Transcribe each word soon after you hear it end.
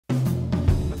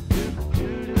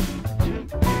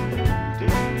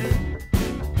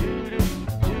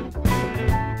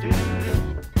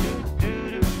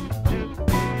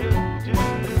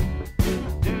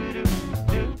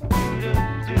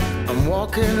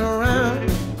walking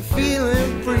around,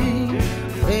 feeling free,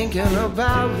 thinking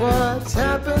about what's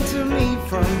happened to me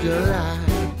from July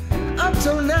up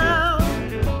till now.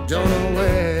 Don't know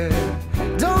where,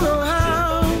 don't know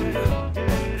how.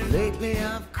 Lately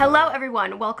I've... Hello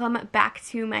everyone, welcome back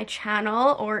to my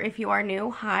channel, or if you are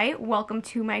new, hi, welcome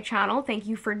to my channel. Thank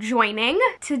you for joining.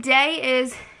 Today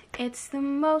it's the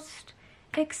most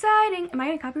exciting, am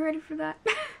I copyrighted for that?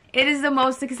 It is the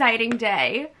most exciting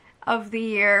day of the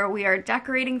year. We are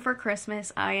decorating for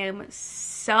Christmas. I am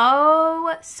so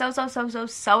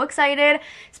excited,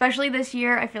 especially this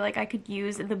year. I feel like I could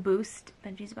use the boost.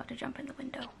 Benji's about to jump in the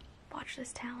window. Watch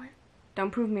this talent. Don't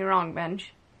prove me wrong,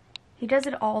 Benj. He does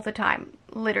it all the time,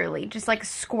 literally, just like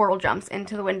squirrel jumps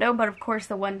into the window, but of course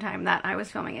the one time that I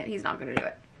was filming it, he's not gonna do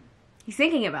it. He's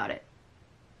thinking about it,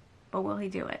 but will he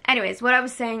do it? Anyways, what I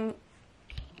was saying,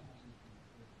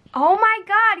 oh my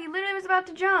god, he literally was about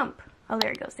to jump. Oh,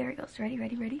 there he goes, there he goes. Ready,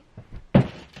 ready, ready?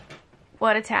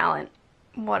 What a talent.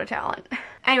 What a talent.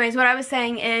 Anyways, what I was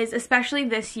saying is, especially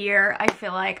this year, I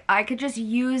feel like I could just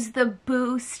use the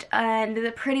boost and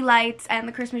the pretty lights and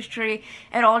the Christmas tree.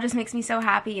 It all just makes me so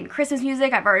happy. And Christmas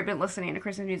music, I've already been listening to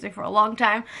Christmas music for a long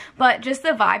time, but just the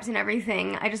vibes and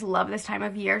everything, I just love this time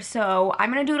of year. So I'm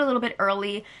gonna do it a little bit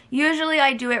early. Usually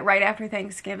I do it right after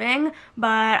Thanksgiving,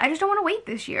 but I just don't want to wait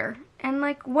this year. And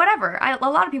like, whatever. A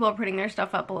lot of people are putting their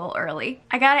stuff up a little early.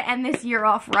 I gotta end this year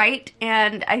off right,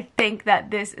 and I think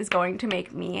that this is going to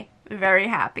make me very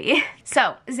happy.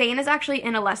 So, Zane is actually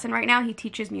in a lesson right now. He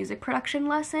teaches music production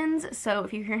lessons, so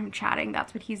if you hear him chatting,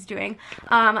 that's what he's doing.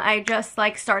 I just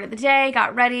like started the day,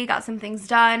 got ready, got some things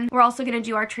done. We're also gonna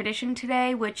do our tradition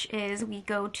today, which is we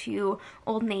go to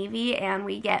Old Navy and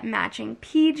we get matching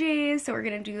PJs, so we're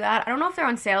gonna do that. I don't know if they're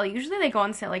on sale. Usually they go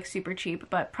on sale like super cheap,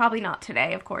 but probably not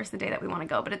today, of course, the day that we wanna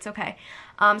go, but it's okay.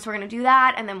 So we're gonna do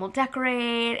that, and then we'll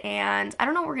decorate, and I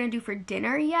don't know what we're gonna do for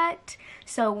dinner yet,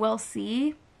 so we'll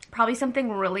see. Probably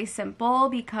something really simple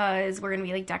because we're gonna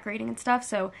be like decorating and stuff,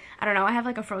 so I don't know. I have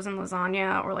like a frozen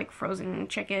lasagna or like frozen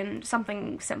chicken,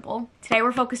 something simple. Today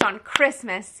we're focused on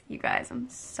Christmas, you guys. I'm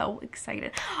so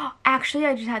excited. Actually,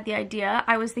 I just had the idea.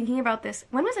 I was thinking about this.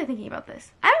 When was I thinking about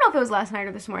this? I don't know if it was last night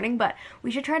or this morning, but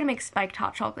we should try to make spiked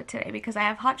hot chocolate today because I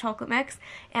have hot chocolate mix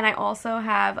and I also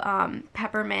have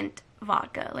peppermint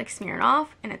vodka, like Smirnoff,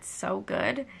 and it's so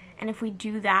good. And if we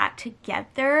do that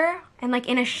together and like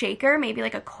in a shaker, maybe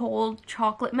like a cold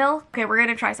chocolate milk. Okay, we're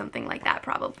gonna try something like that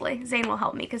probably. Zane will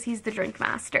help me because he's the drink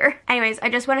master. Anyways, I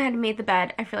just went ahead and made the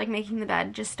bed. I feel like making the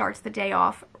bed just starts the day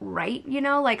off right, you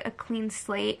know, like a clean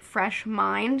slate, fresh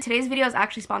mind. Today's video is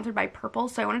actually sponsored by Purple,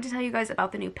 so I wanted to tell you guys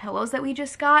about the new pillows that we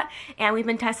just got, and we've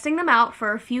been testing them out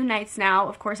for a few nights now.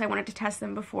 Of course, I wanted to test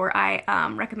them before I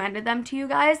recommended them to you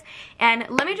guys. And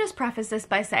let me just preface this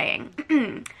by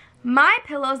saying, my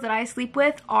pillows that I sleep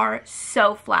with are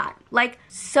so flat, like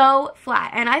so flat,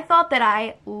 and I thought that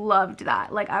I loved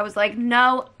that. Like I was like,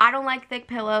 no, I don't like thick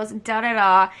pillows,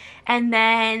 da-da-da. And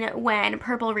then when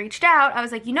Purple reached out, I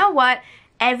was like, you know what?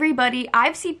 Everybody,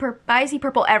 I see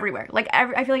Purple everywhere. Like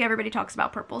I feel like everybody talks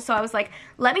about Purple. So I was like,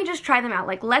 let me just try them out.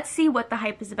 Like, let's see what the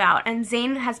hype is about. And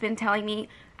Zane has been telling me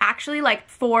actually like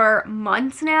for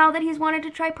months now that he's wanted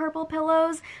to try Purple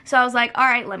pillows. So I was like, all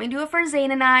right, let me do it for Zane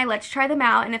and I. Let's try them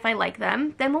out. And if I like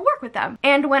them, then we'll work with them.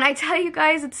 And when I tell you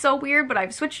guys, it's so weird, but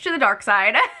I've switched to the dark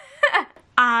side.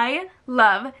 I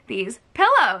love these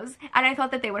pillows, and I thought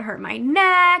that they would hurt my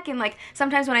neck, and like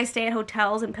sometimes when I stay at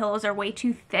hotels and pillows are way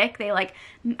too thick, they like,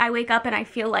 I wake up and I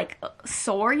feel like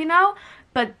sore, you know,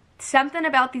 but something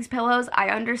about these pillows, I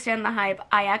understand the hype.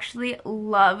 I actually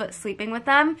love sleeping with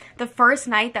them. The first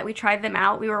night that we tried them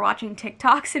out, we were watching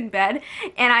TikToks in bed,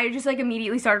 and I just like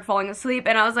immediately started falling asleep,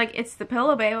 and I was like, it's the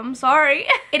pillow, babe, I'm sorry.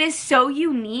 It is so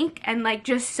unique and like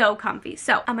just so comfy.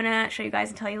 So I'm gonna show you guys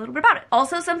and tell you a little bit about it.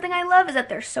 Also, something I love is that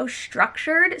they're so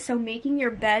structured, so making your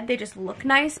bed, they just look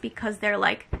nice because they're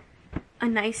like a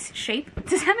nice shape.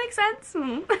 Does that make sense?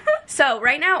 So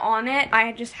right now on it,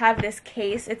 I just have this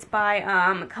case. It's by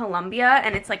Columbia,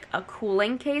 and it's like a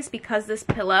cooling case because this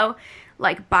pillow,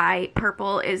 like by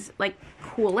Purple, is like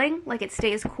cooling, like it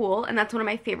stays cool, and that's one of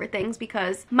my favorite things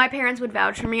because my parents would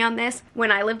vouch for me on this.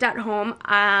 When I lived at home,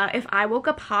 if I woke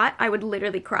up hot, I would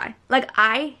literally cry. Like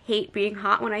I hate being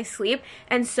hot when I sleep,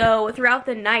 and so throughout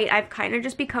the night I've kind of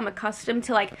just become accustomed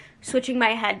to like switching my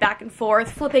head back and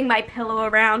forth, flipping my pillow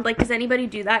around. Like, does anybody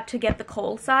do that to get the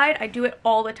cold side? I do it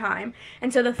all the time.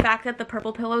 And so the fact that the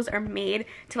Purple pillows are made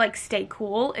to like stay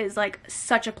cool is like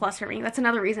such a plus for me. That's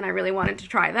another reason I really wanted to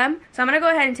try them. So I'm gonna go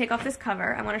ahead and take off this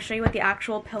cover. I want to show you what the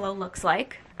actual pillow looks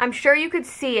like. I'm sure you could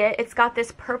see it. It's got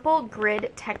this purple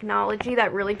grid technology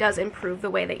that really does improve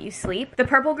the way that you sleep. The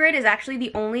purple grid is actually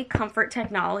the only comfort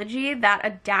technology that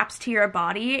adapts to your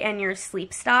body and your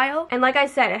sleep style. And like I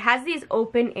said, it has these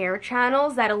open air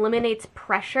channels that eliminates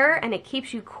pressure and it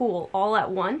keeps you cool all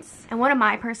at once. And one of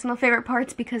my personal favorite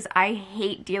parts, because I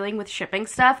hate dealing with shipping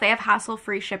stuff, they have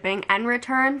hassle-free shipping and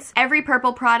returns. Every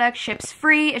Purple product ships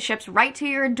free. It ships right to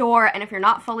your door, and if you're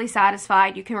not fully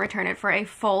satisfied, you can return it for a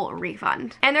full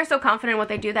refund. And they're so confident in what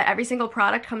they do that every single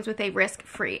product comes with a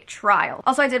risk-free trial.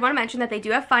 Also, I did want to mention that they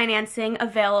do have financing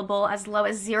available as low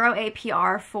as 0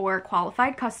 APR for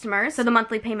qualified customers, so the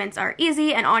monthly payments are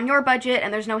easy and on your budget,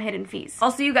 and there's no hidden fees.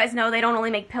 Also, you guys know they don't only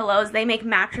make pillows, they make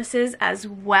mattresses as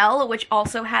well, which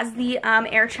also has the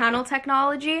air channel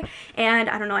technology, and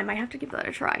I don't know, I might have to give that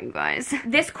a try, you guys.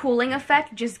 This cooling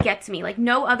effect just gets me. Like,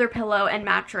 no other pillow and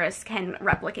mattress can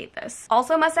replicate this.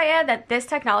 Also, must I add that this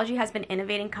technology has been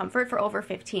innovating comfort for over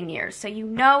 15 years, so you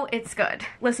know it's good.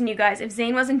 Listen, you guys, if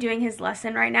Zane wasn't doing his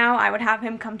lesson right now, I would have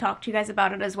him come talk to you guys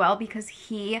about it as well, because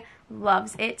he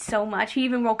loves it so much. He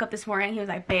even woke up this morning, he was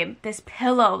like, babe, this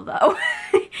pillow though.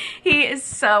 He is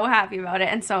so happy about it,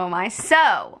 and so am I.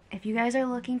 So, if you guys are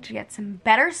looking to get some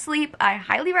better sleep, I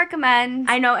highly recommend.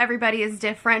 I know everybody is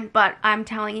different, but I'm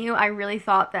telling you, I really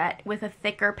thought that with a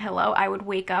thicker pillow, I would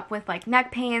wake up with like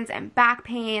neck pains and back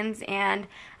pains, and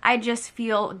I just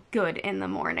feel good in the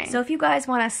morning. So if you guys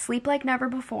want to sleep like never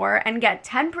before and get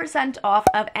 10% off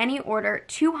of any order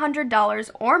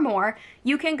 $200 or more,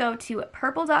 you can go to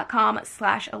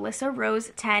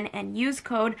purple.com/AlyssaRose10 and use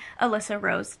code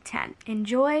AlyssaRose10.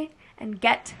 Enjoy and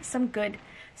get some good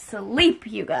sleep,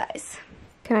 you guys.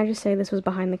 Can I just say this was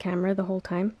behind the camera the whole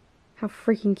time? How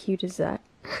freaking cute is that?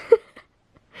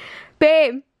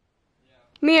 Babe! Yeah.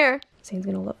 Mirror! Zane's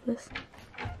gonna love this.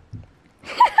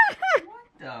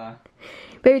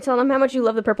 Baby, tell them how much you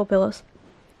love the purple pillows.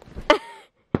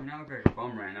 I'm not very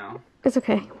bummed right now. It's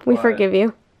okay. We forgive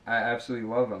you. I absolutely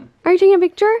love them. Are you taking a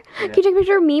picture? Yeah. Can you take a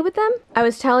picture of me with them? I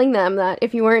was telling them that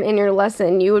if you weren't in your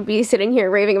lesson, you would be sitting here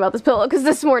raving about this pillow, because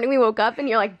this morning we woke up and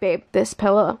you're like, babe, this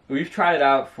pillow. We've tried it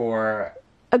out for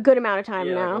a good amount of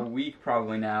time now. Like a week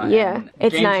probably now. Yeah, and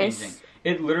it's game nice. Changing.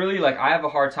 It literally, like, I have a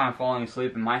hard time falling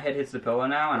asleep and my head hits the pillow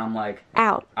now and I'm like...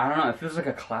 out. I don't know, it feels like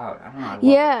a cloud. I don't know, I love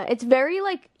yeah, it. It's very,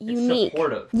 like, unique. It's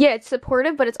supportive. Yeah, it's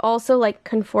supportive, but it's also, like,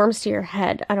 conforms to your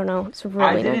head. I don't know, it's really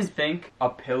nice. I didn't think a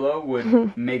pillow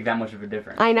would make that much of a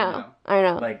difference. I know, I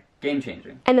know. Like, game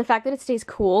changing. And the fact that it stays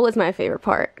cool is my favorite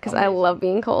part, because I love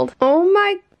being cold. Oh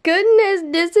my goodness,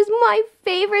 this is my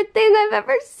favorite thing I've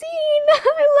ever seen.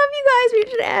 I love you guys. We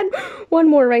should add one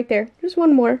more right there. Just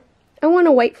one more. I want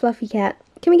a white fluffy cat.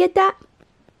 Can we get that?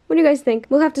 What do you guys think?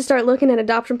 We'll have to start looking at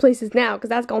adoption places now, because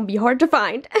that's going to be hard to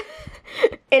find.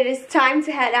 It is time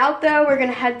to head out, though. We're going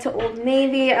to head to Old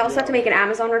Navy. I also have to make an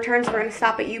Amazon return, so we're going to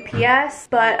stop at UPS.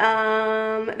 But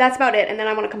that's about it. And then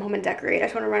I want to come home and decorate. I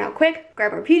just want to run out quick,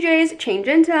 grab our PJs, change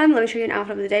into them. Let me show you an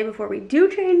outfit of the day before we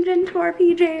do change into our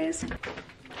PJs.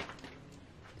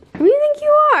 Who do you think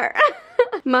you are?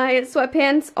 My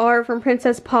sweatpants are from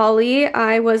Princess Polly.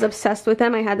 I was obsessed with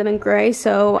them. I had them in gray,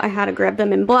 so I had to grab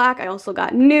them in black. I also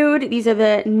got nude. These are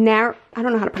the I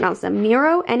don't know how to pronounce them.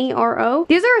 Nero, N-E-R-O.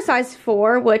 These are a size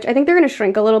 4, which I think they're gonna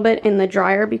shrink a little bit in the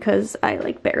dryer because I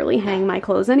like barely hang my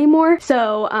clothes anymore.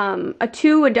 So a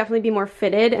 2 would definitely be more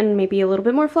fitted and maybe a little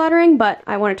bit more flattering, but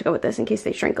I wanted to go with this in case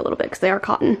they shrink a little bit because they are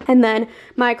cotton. And then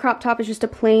my crop top is just a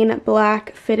plain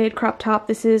black fitted crop top.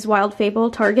 This is Wild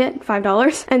Fable, Target,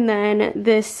 $5. And then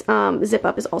this zip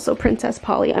up is also Princess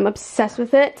Polly. I'm obsessed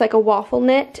with it. It's like a waffle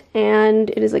knit and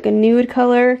it is like a nude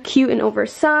color, cute and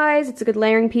oversized. It's a good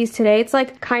layering piece today. It's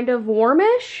like kind of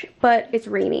warmish, but it's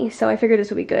rainy, so I figured this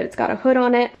would be good. It's got a hood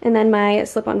on it, and then my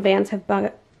slip-on Vans have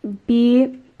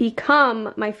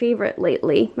become my favorite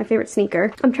lately, my favorite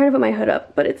sneaker. I'm trying to put my hood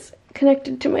up, but it's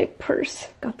connected to my purse.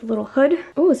 Got the little hood.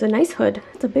 Oh, it's a nice hood.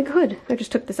 It's a big hood. I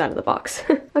just took this out of the box.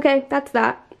 Okay, that's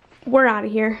that. We're out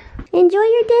of here. Enjoy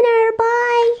your dinner.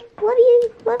 Bye. Love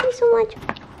you. Love you so much.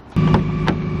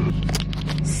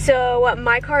 So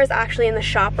my car is actually in the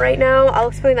shop right now. I'll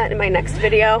explain that in my next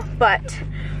video, but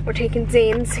we're taking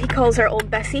Zane's, he calls her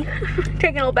Old Bessie.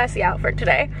 Taking Old Bessie out for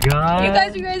today. You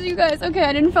guys. Okay,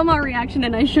 I didn't film our reaction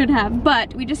and I should have,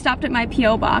 but we just stopped at my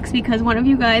P.O. box because one of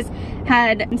you guys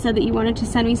had said that you wanted to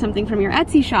send me something from your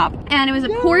Etsy shop. And it was a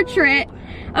portrait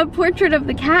of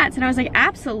the cats. And I was like,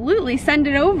 absolutely, send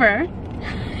it over.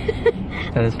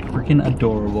 That is freaking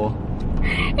adorable.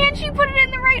 And she put it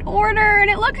in the right order and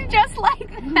it looks just like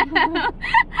them.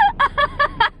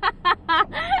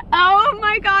 Oh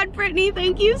my god, Brittany,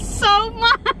 thank you so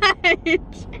much.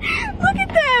 Look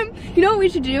at them. You know what we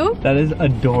should do? That is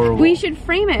adorable. We should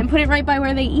frame it and put it right by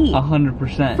where they eat.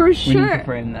 100%. For sure. We need to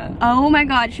frame that. Oh my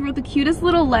god, she wrote the cutest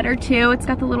little letter too. It's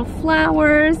got the little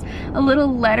flowers, a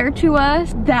little letter to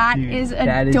us. That is adorable.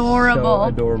 That is so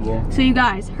adorable. So you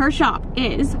guys, her shop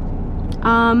is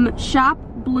Shop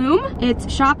Bloom.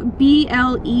 It's Shop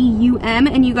BLEUM,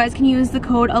 and you guys can use the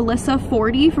code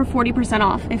Allisa40 for 40%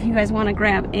 off if you guys want to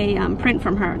grab a print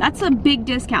from her. That's a big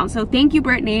discount. So thank you,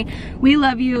 Brittany. We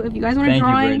love you. If you guys want a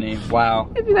drawing, thank you, Brittany. Wow.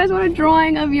 If you guys want a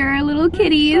drawing of your little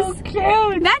kitties, So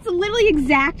cute. that's literally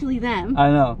exactly them.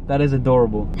 I know. That is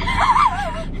adorable.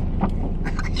 Oh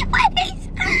my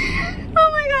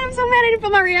god, I'm so mad I didn't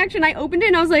film my reaction. I opened it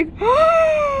and I was like,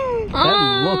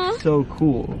 That looks so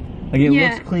cool. Like it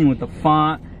looks clean with the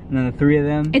font and then the three of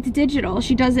them. It's digital.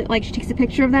 She does it like she takes a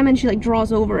picture of them and she like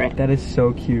draws over it. That is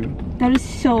so cute. That is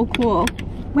so cool.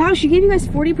 Wow, she gave you guys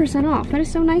 40% off. That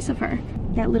is so nice of her.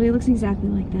 That literally looks exactly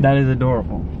like that. That is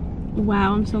adorable.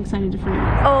 Wow, I'm so excited to frame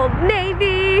it. Old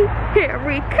Navy, here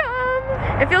we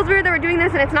come. It feels weird that we're doing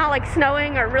this and it's not like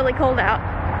snowing or really cold out.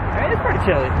 It's pretty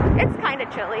chilly. It's kind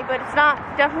of chilly, but it's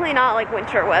definitely not like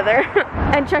winter weather.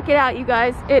 And check it out, you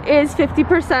guys. It is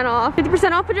 50% off.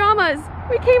 50% off pajamas.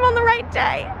 We came on the right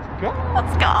day.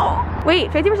 Let's go.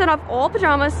 Wait, 50% off all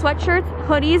pajamas, sweatshirts,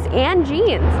 hoodies, and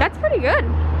jeans. That's pretty good.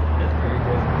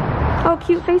 Oh,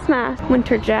 cute face mask.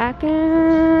 Winter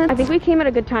jacket. I think we came at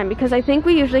a good time because I think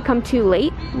we usually come too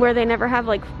late where they never have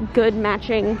like good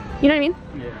matching, you know what I mean?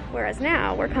 Yeah. Whereas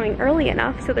now we're coming early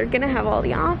enough so they're gonna have all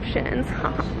the options.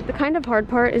 The kind of hard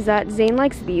part is that Zane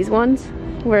likes these ones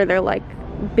where they're like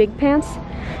big pants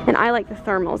and I like the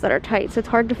thermals that are tight, so it's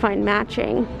hard to find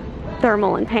matching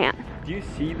thermal and pant. Do you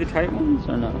see the tight ones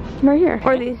or no? Right here.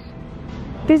 Or these.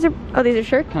 These are, oh, these are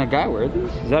shirts? Can a guy wear these?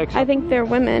 Is that acceptable? I think they're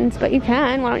women's, but you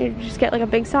can. Why don't you just get like a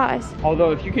big size?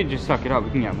 Although if you could just suck it up, we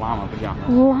can get llama pajamas.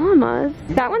 Llamas?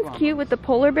 That one's cute with the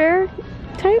polar bear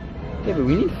type. Yeah, but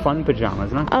we need fun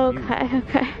pajamas, not Okay,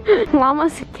 okay.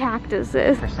 Llamas and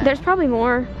cactuses. There's probably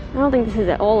more. I don't think this is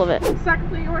all of it.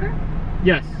 Secondly order?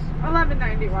 Yes.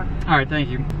 $11.91. Alright, thank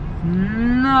you.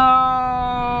 No!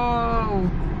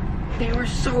 They were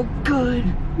so good.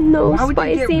 No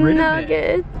spicy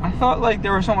nuggets. I thought like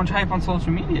there was so much hype on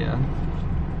social media.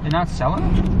 They're not selling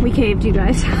them? We caved, you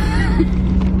guys.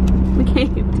 We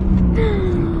caved.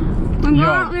 We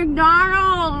got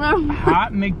McDonald's.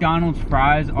 Hot McDonald's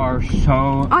fries are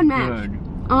so Unmatched. good.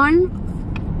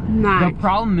 Unmatched. The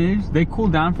problem is they cool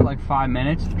down for like 5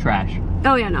 minutes. Trash.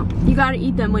 Oh yeah, no. You gotta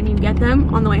eat them when you get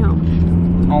them on the way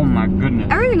home. Oh my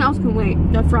goodness. Everything else can wait.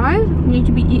 The fries need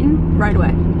to be eaten right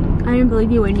away. I didn't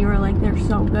believe you when you were like, they're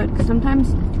so good. Because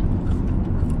sometimes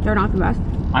they're not the best.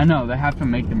 I know, they have to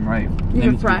make them right. They need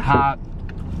to be fresh. hot,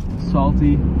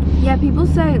 salty. Yeah, people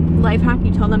say life hack,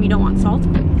 you tell them you don't want salt.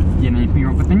 Yeah, then you put your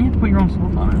own, but then you have to put your own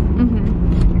salt on it.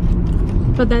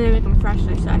 Mm-hmm. But then they make them fresh,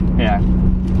 they say. Yeah.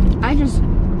 I just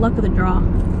luck of the draw.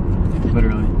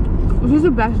 Literally. This is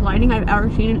the best lighting I've ever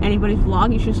seen in anybody's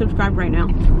vlog. You should subscribe right now.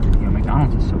 Yeah,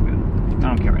 McDonald's is so good. I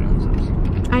don't care what anyone says.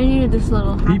 I needed this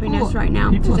little happiness right now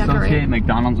to People decorate. associate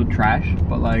McDonald's with trash,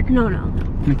 but like... No.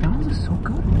 McDonald's is so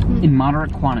good. In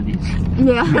moderate quantities.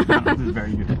 Yeah. McDonald's is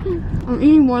very good. I'm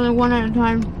eating more than one at a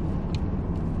time.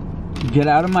 Get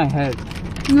out of my head.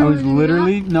 No, I was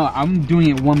literally... No, I'm doing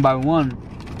it one by one.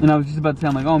 And I was just about to say,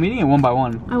 I'm like, oh, I'm eating it one by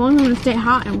one. I want them to stay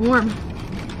hot and warm.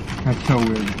 That's so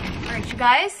weird. Alright, you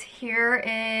guys, here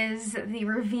is the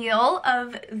reveal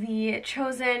of the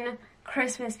chosen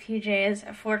Christmas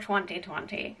PJs for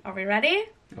 2020. Are we ready?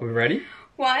 Are we ready?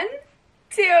 1,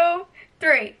 2,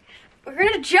 3. We're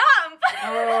gonna jump!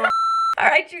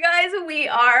 Alright, you guys, we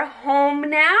are home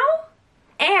now.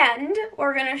 And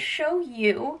we're gonna show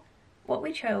you what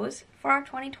we chose for our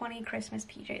 2020 Christmas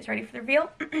PJs. Ready for the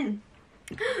reveal?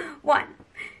 1,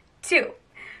 2,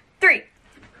 3.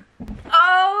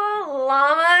 Oh,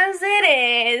 llamas it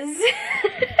is.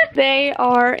 They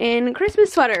are in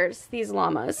Christmas sweaters, these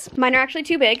llamas. Mine are actually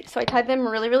too big, so I tied them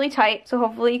really, really tight, so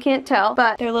hopefully you can't tell.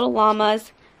 But they're little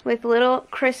llamas with little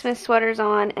Christmas sweaters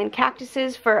on and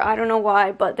cactuses for, I don't know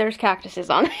why, but there's cactuses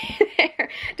on there.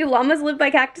 Do llamas live by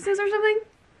cactuses or something?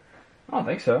 I don't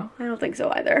think so. I don't think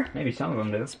so either. Maybe some of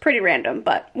them do. It's pretty random,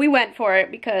 but we went for it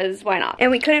because why not?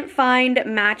 And we couldn't find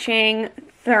matching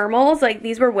thermals. Like,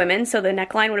 these were women's, so the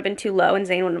neckline would have been too low and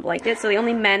Zane wouldn't have liked it. So the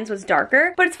only men's was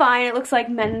darker, but it's fine. It looks like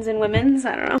men's and women's.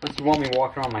 I don't know. Just want me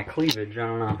walking around my cleavage. I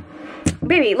don't know.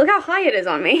 Baby, look how high it is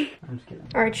on me. I'm just kidding.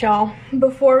 All right, y'all.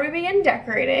 Before we begin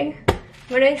decorating, I'm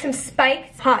gonna make some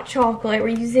spiked hot chocolate. We're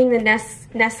using the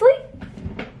Nestle?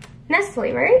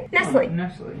 Nestle, right? Nestle.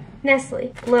 Nestle.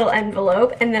 Nestle. Little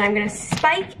envelope, and then I'm gonna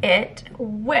spike it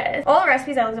with all the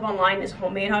recipes I looked up online is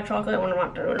homemade hot chocolate. I'm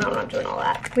not doing all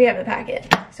that. We have the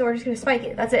packet, so we're just gonna spike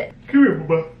it. That's it. Come here,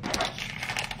 Bubba.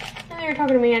 Oh, you're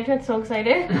talking to me. I'm just so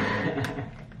excited.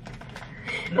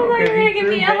 No, oh my God, you're gonna give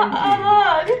me a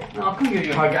hug. No, I'll come give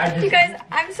you a hug. You guys,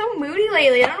 I'm so moody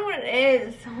lately. I don't know what it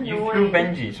is. So You threw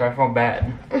Benji, so I felt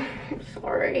bad. I'm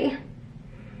sorry.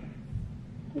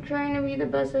 I'm trying to be the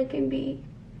best I can be.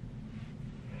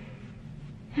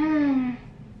 I'm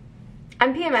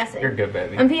PMSing. You're good,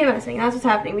 baby. I'm PMSing. That's what's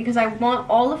happening because I want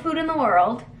all the food in the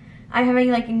world. I'm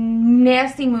having like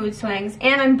nasty mood swings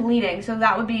and I'm bleeding, so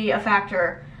that would be a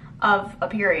factor of a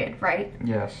period, right?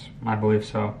 Yes, I believe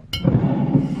so.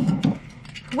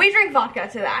 We drink vodka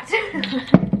to that.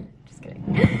 Just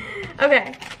kidding.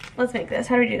 Okay, let's make this.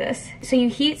 How do we do this? So you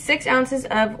heat 6 ounces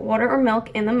of water or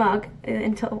milk in the mug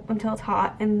until it's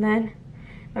hot, and then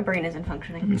my brain isn't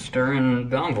functioning. And stir in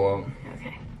the envelope.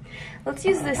 Okay. Let's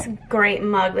use this great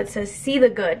mug that says "See the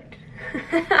Good."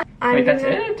 Wait, that's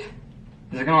it?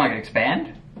 Is it gonna like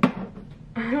expand?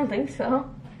 I don't think so.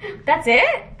 That's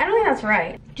it? I don't think that's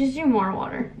right. Just do more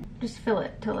water. Just fill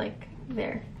it to like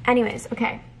there. Anyways,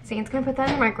 okay. Zane's gonna put that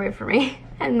in the microwave for me.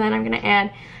 And then I'm gonna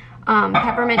add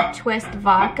peppermint twist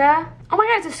vodka. Oh my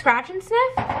God, it's a scratch and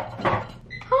sniff?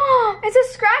 Oh, it's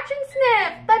a scratch and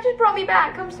sniff. That just brought me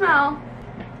back. Come smell.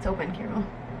 It's open, Carol.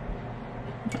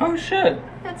 Oh shit.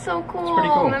 That's so cool. That's pretty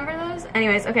cool. Remember those?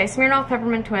 Anyways, okay, Smirnoff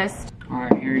peppermint twist. All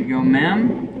right, here you go,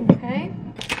 ma'am. Okay,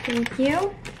 thank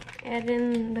you. Add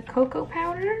in the cocoa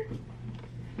powder.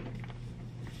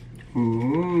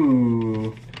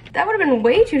 Ooh. That would have been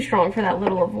way too strong for that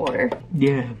little of water.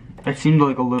 Yeah, that seemed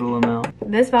like a little amount.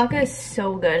 This vodka is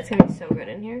so good. It's gonna be so good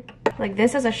in here. Like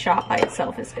this as a shot by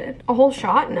itself is good. A whole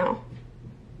shot? No.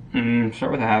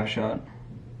 Start with a half shot.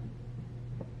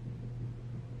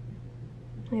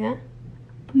 Like that?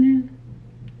 Yeah.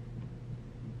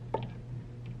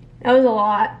 That was a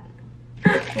lot.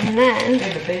 And then,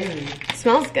 it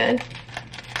smells good.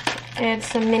 Add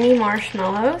some mini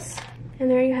marshmallows. And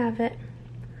there you have it.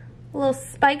 A little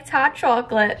spiked hot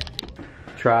chocolate.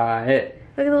 Try it.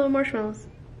 Look at the little marshmallows.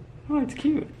 Oh, it's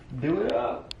cute. Do it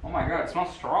up. Oh my God, it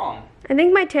smells strong. I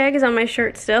think my tag is on my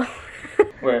shirt still.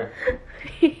 Where?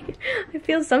 I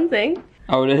feel something.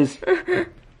 Oh, it is? I'm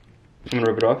gonna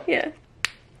rip it off? Yeah.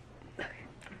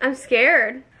 I'm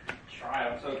scared. Try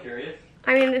it, I'm so curious.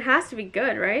 I mean, it has to be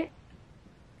good, right?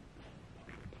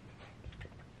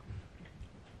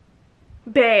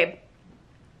 Babe.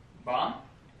 Bomb?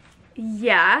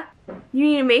 Yeah? You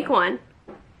need to make one.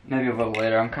 Maybe a little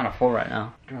later. I'm kind of full right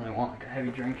now. I don't really want like a heavy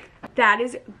drink. That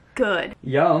is good.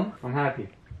 Yum. I'm happy.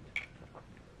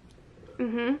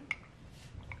 Mm-hmm.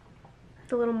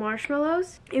 The little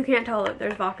marshmallows. You can't tell that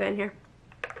there's vodka in here.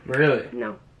 Really?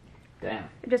 No. Damn.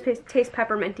 It just tastes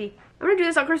pepperminty. I'm gonna do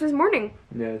this on Christmas morning.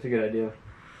 Yeah, that's a good idea.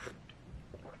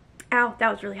 Ow,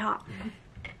 that was really hot.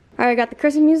 All right, got the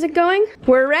Christmas music going.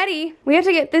 We're ready. We have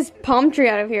to get this palm tree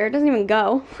out of here. It doesn't even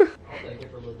go. I'll take it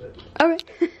for a little bit.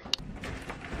 Okay.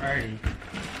 Alrighty.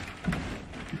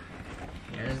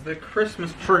 Here's the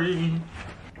Christmas tree.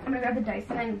 I'm gonna grab the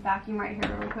Dyson and vacuum right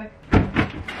here real quick.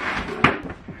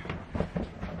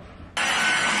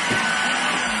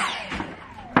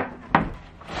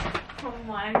 Oh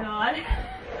my God.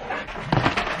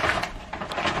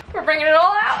 We're bringing it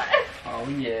all out. Oh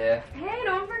yeah. Hey,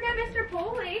 don't forget Mr.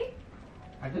 Polly.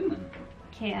 I didn't.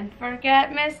 Can't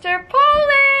forget Mr.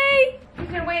 Polly. He's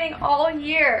been waiting all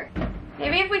year.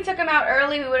 Maybe if we took him out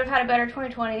early, we would have had a better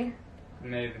 2020.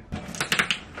 Maybe.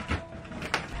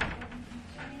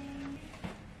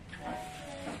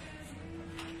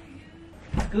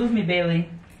 Excuse me, Bailey.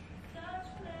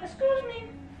 Excuse me.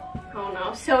 Oh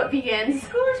no, so it begins.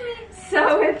 Excuse me.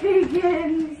 So it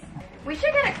begins. We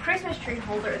should get a Christmas tree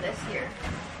holder this year.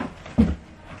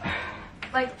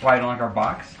 Like, Why, you don't like our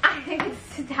box? I think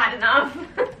it's had enough.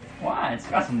 Why? It's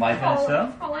got some life in it still.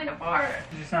 It's falling apart.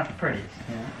 It's just not the prettiest,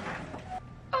 you know?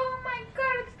 Oh my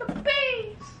God, it's the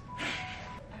base.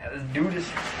 Yeah, let's do this.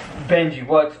 Benji,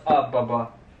 what's up,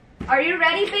 Bubba? Are you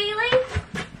ready, Bailey?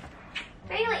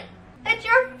 Bailey, it's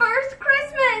your first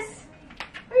Christmas.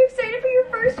 Are you excited for your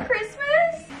first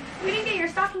Christmas? We didn't get your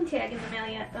stocking tag in the mail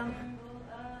yet, though.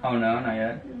 Oh no, not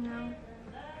yet. No,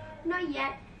 not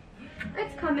yet.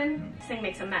 It's coming. This thing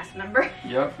makes a mess, remember?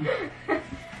 Yep.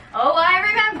 Oh, I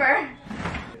remember.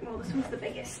 Well, this one's the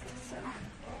biggest, so.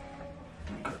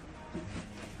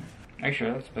 Are you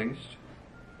sure that's the biggest?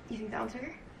 You think that one's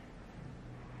bigger?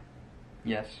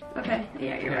 Yes. Okay,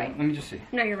 yeah, you're right. Let me just see.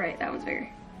 No, you're right, that one's bigger.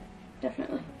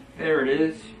 Definitely. There it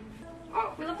is.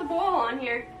 Oh, we left the ball on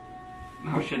here.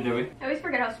 Oh shit, do we? I always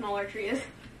forget how small our tree is.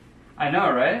 I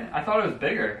know, right? I thought it was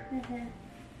bigger.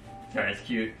 Sorry, it's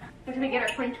cute. Did we get our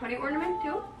 2020 ornament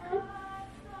too?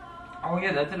 Oh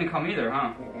yeah, that didn't come either,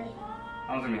 huh?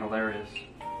 That was gonna be hilarious.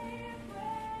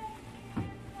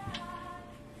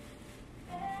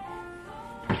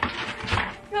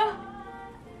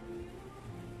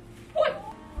 What?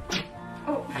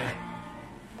 Oh.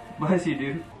 Bless you,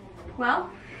 dude. Well.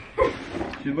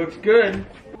 She looks good.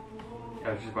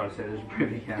 I was just about to say there's a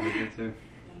pretty cat with it too.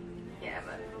 Yeah,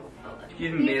 but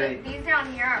Excuse me. these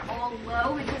down here are all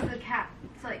low because the cat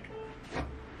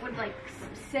would like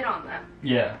sit on them.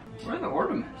 Yeah. Where are the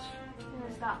ornaments? In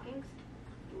the stockings.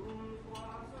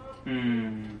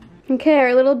 Okay,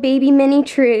 our little baby mini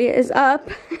tree is up.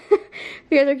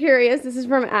 If you guys are curious, this is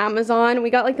from Amazon.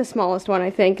 We got like the smallest one, I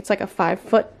think. It's like a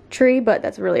 5-foot tree, but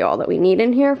that's really all that we need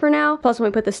in here for now. Plus when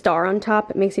we put the star on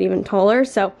top, it makes it even taller.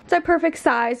 So it's a perfect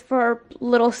size for our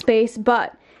little space,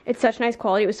 but it's such nice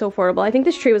quality. It was so affordable. I think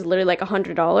this tree was literally like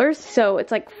 $100. So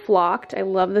it's like flocked. I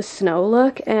love the snow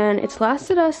look, and it's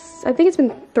lasted us, I think it's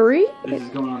been 3? This is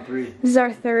going on 3. This is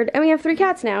our 3rd, and we have 3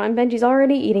 cats now, and Benji's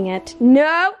already eating it.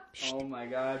 No! Oh my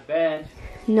god, Ben.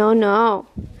 No, no.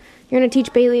 You're gonna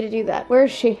teach Bailey to do that. Where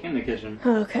is she? In the kitchen.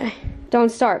 Okay. Don't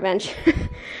start, Benj.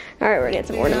 Alright, we're gonna get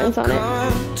some ornaments on it.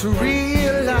 Come to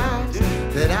realize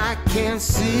that I can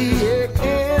see it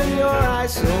in your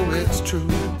eyes, so it's true.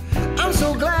 I'm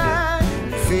so glad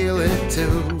you feel it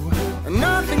too.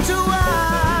 Nothing to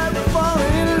hide but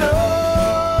falling in love.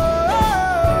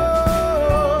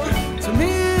 To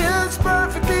me, it's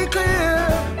perfectly clear.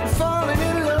 I'm falling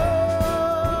in love.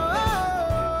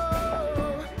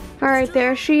 Alright,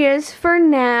 there she is for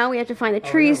now. We have to find the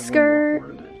tree skirt.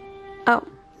 Oh,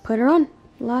 put her on.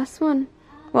 Last one.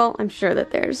 Well, I'm sure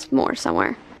that there's more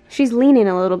somewhere. She's leaning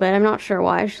a little bit. I'm not sure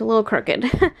why. She's a little crooked.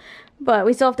 But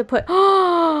we still have to put...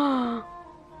 Oh!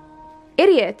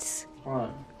 Idiots!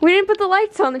 What? We didn't put the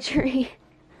lights on the tree.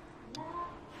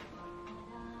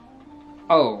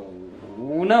 Oh,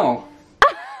 no.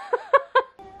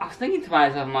 I was thinking to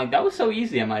myself, I'm like, that was so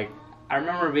easy. I'm like, I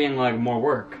remember being like more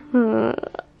work.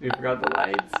 We forgot the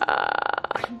lights.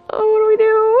 Oh, what do we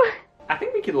do? I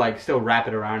think we could like still wrap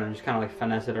it around and just kind of like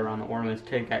finesse it around the ornaments,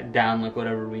 take down like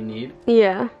whatever we need.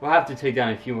 Yeah. We'll have to take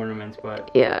down a few ornaments,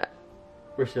 but yeah.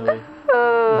 We're silly.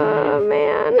 Oh,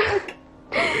 man.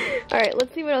 Alright,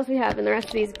 let's see what else we have in the rest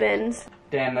of these bins.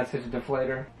 Damn, that's such a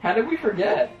deflator. How did we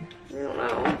forget? I don't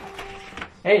know.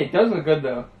 Hey, it does look good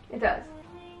though. It does.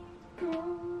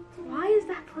 Why is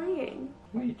that playing?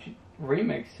 Wait,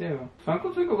 remix too.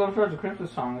 Twinkle Twinkle Little Star's a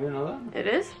Christmas song. You didn't know that? It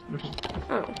is?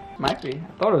 Oh. Might be.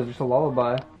 I thought it was just a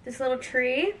lullaby. This little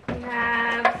tree. We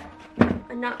have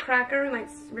a nutcracker. We might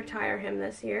retire him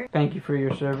this year. Thank you for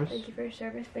your service. Thank you for your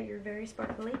service, but you're very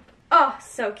sparkly. Oh,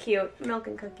 so cute. Milk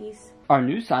and cookies. Our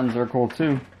new signs are cool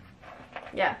too.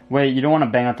 Yeah. Wait, you don't want to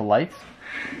bang out the lights?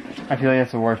 I feel like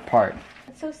that's the worst part.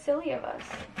 That's so silly of us.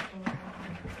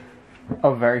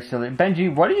 Oh, very silly.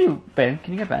 Benji, what are you... Ben,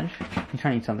 can you get Benj? He's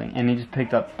trying to eat something, and he just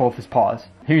picked up both his paws.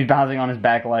 He was bouncing on his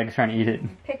back legs trying to eat it.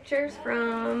 Pictures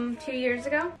from 2 years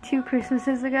ago. 2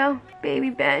 Christmases ago. Baby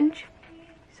Benj.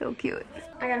 So cute.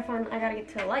 I gotta get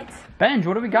to the lights. Benj,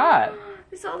 what do we got?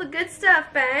 This is all the good stuff,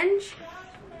 Benj.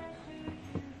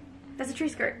 That's a tree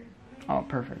skirt. Oh,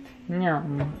 perfect. Yeah.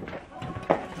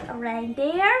 Right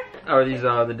there. Oh, are these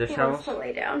the dish towels? To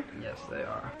lay down. Yes, they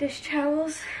are. Dish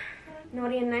towels.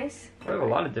 Naughty and nice. We have a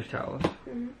lot of dish towels.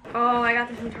 Mm-hmm. Oh, I got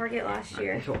this from Target last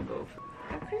year. These will go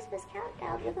A Christmas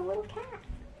countdown with a little cat.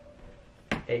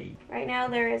 for 8. Right now,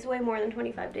 there is way more than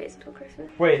 25 days until Christmas.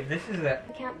 Wait, this is The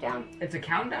countdown. it's a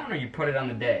countdown, or you put it on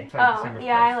the day? It's Oh, December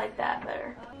yeah, I 1st. like that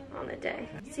better. On the day.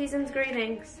 Season's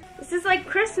greetings. This is like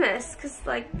Christmas, because,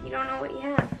 like, you don't know what you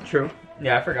have. True.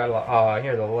 Yeah, I forgot a lot. Oh, I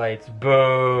hear the lights.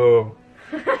 Boo.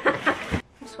 I'm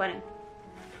sweating.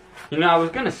 You know, I was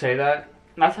gonna say that.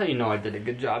 That's how you know I did a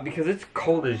good job, because it's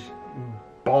cold as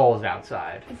balls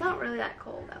outside. It's not really that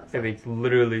cold outside. Maybe it's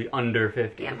literally under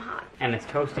 50. Yeah, I'm hot. And it's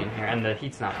toasty in here, and the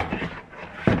heat's not on.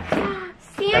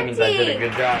 Santy! That means I did a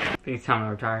good job. I think it's time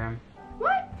to retire him.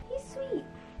 What? He's sweet.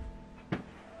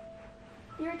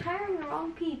 You're retiring the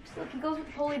wrong peeps. Look, he goes with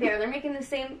the polar bear. They're making the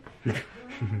same...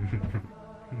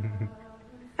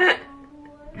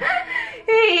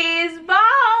 He's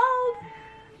bald!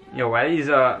 Yo, why these,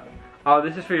 oh,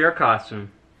 this is for your costume.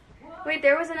 Wait,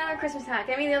 there was another Christmas hat.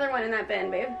 Get me the other one in that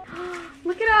bin, babe.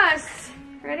 Look at us.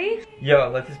 Ready? Yo,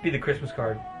 let this be the Christmas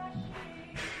card.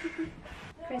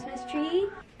 Christmas tree.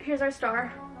 Here's our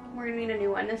star. We're gonna need a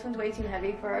new one. This one's way too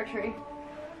heavy for our tree.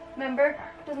 Remember?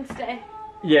 Doesn't stay.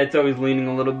 Yeah, it's always leaning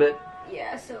a little bit.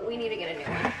 Yeah, so we need to get a new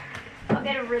one. I'll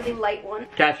get a really light one.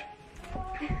 Catch.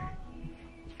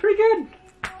 pretty good.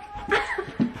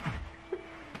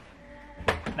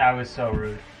 That was so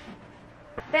rude.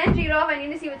 Benji, get off. I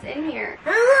need to see what's in here.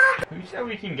 Who said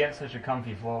we can get such a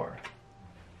comfy floor?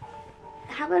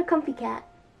 How about a comfy cat?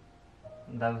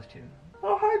 That was too.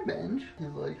 Oh, hi, Benj. He's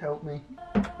like, help me.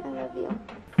 I love you.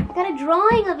 I got a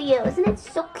drawing of you. Isn't it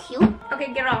so cute? Okay,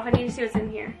 get it off. I need to see what's in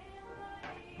here.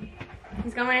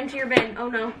 He's going into your bin. Oh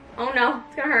no. Oh no.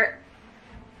 It's gonna hurt.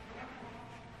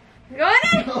 Go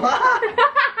in!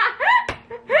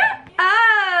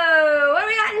 Oh, what do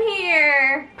we got in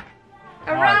here?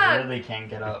 A I rug. really can't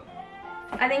get up.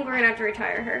 I think we're gonna have to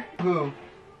retire her. Who?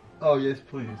 Oh, yes,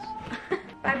 please.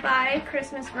 Bye-bye,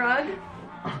 Christmas rug.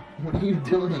 What are you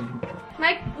doing?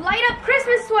 My light up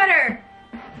Christmas sweater.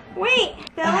 Wait,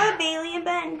 Bella, Bailey, and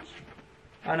Benj.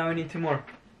 Oh no, we need 2 more.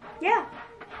 Yeah.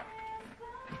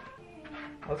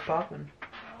 What's poppin'?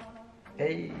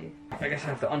 Hey. I guess I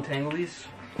have to untangle these.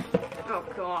 Oh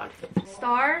God.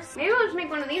 Stars. Maybe we'll just make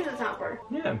one of these a topper.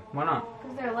 Yeah, why not?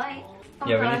 Because they're light. Oh,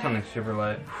 Yeah, we God. need something super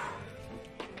light.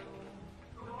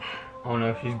 Oh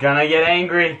no, she's gonna get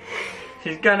angry.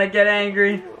 She's gonna get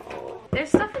angry. There's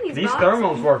stuff in These boxes.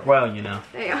 thermals work well, you know.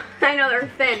 They are. I know they're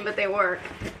thin, but they work.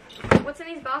 What's in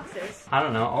these boxes? I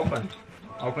don't know, open.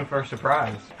 Open for a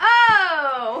surprise.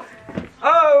 Oh!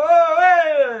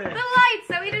 Oh, The hey! lights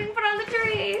that we didn't put on the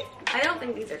tree. I don't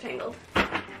think these are tangled.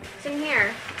 What's in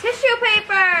here? Tissue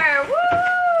paper!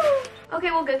 Woo!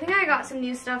 Okay, well, good thing I got some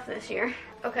new stuff this year.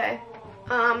 Okay.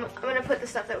 I'm gonna put the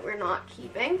stuff that we're not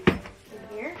keeping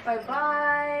in here.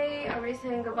 Bye-bye. Everybody's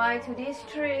saying goodbye to this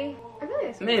tree. I feel like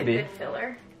this would be Maybe. a good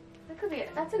filler. That could be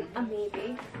it. That's a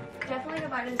maybe. Definitely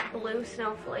goodbye to this blue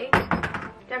snowflake.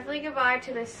 Definitely goodbye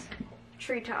to this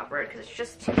tree topper because it's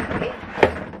just too heavy.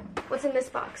 What's in this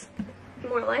box?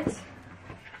 More lights.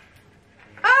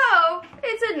 Oh,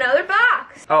 it's another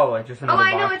box. Oh, like just Oh, another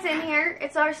I know box. what's in here.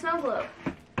 It's our snow globe.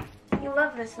 You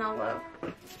love this snow globe.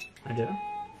 I do.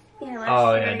 Yeah, Oh, last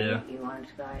yeah, I year do. You wanted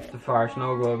to buy it. The fire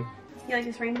snow globe. You like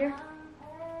this reindeer?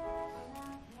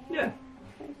 Yeah.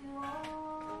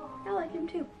 I like him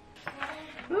too.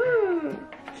 Mmm,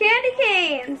 candy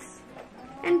canes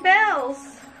and bells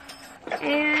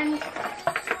and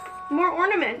more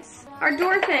ornaments. Our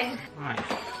door thing. Nice.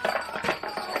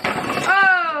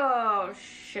 Oh,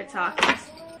 shit talkers.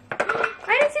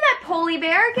 I didn't see that Polly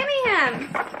bear. Give me him.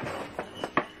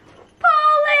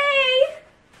 Polly!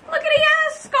 Look at he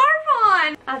has a scarf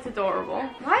on. That's adorable.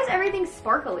 Why is everything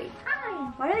sparkly?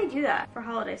 Why do they do that for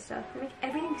holiday stuff? They make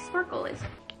everything sparkly.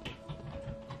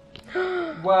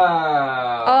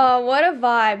 Wow. Oh, what a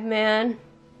vibe, man.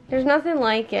 There's nothing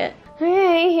like it.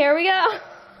 Okay, here we go.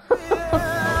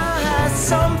 Has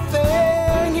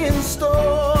something in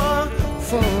store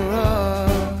for us.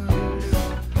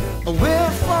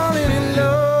 We're falling in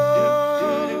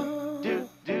love.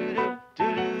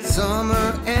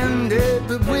 Summer ended,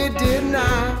 but we did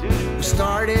not. We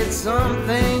started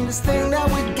something. This thing that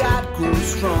we got grew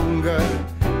stronger.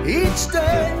 Each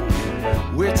day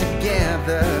we're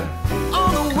together.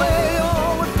 On the way,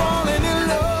 oh, we're falling in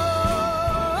love.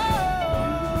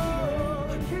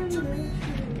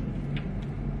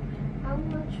 How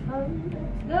much fun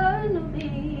it's gonna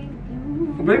be.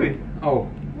 Oh, baby. Oh,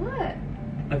 What?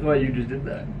 I thought you just did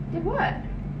that. Did what?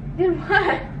 Did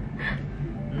what?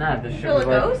 Nah, this shit Feel was a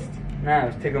like... ghost? Nah, it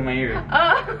was tickling my ear.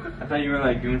 Oh. I thought you were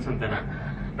like doing something.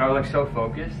 But I was like so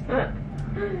focused.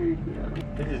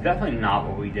 This is definitely not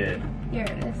what we did. Here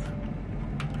it is.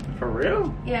 For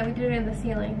real? Yeah, we did it in the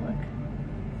ceiling.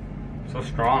 Look. So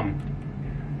strong.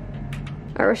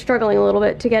 We're struggling a little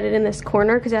bit to get it in this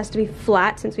corner because it has to be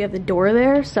flat since we have the door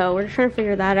there. So we're just trying to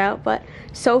figure that out. But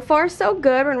so far, so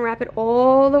good. We're going to wrap it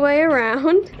all the way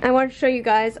around. I wanted to show you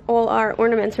guys all our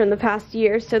ornaments from the past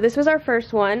year. So this was our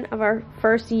first one of our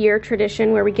first year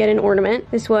tradition where we get an ornament.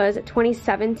 This was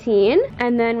 2017.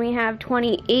 And then we have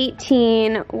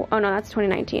 2018. Oh no, that's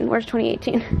 2019. Where's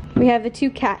 2018? We have the 2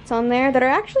 cats on there that are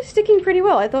actually sticking pretty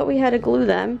well. I thought we had to glue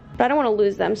them, but I don't want to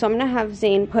lose them. So I'm going to have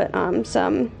Zane put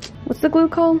some... What's the glue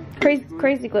called?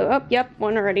 Crazy glue. Oh, yep,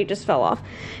 one already just fell off.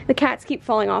 The cats keep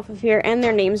falling off of here and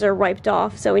their names are wiped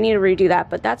off, so we need to redo that,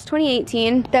 but that's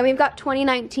 2018. Then we've got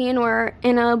 2019. We're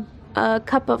in a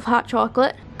cup of hot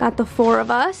chocolate. Got the 4 of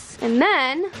us. And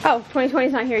then, oh,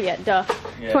 2020's not here yet, duh.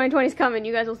 Yeah. 2020's coming,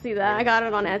 you guys will see that. I got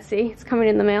it on Etsy. It's coming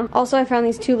in the mail. Also, I found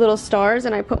these 2 little stars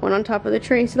and I put one on top of the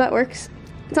tree, so that works.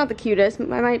 It's not the cutest.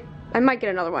 I might get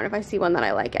another one if I see one that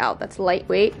I like out that's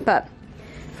lightweight, but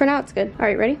for now it's good. All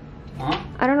right, ready? Huh?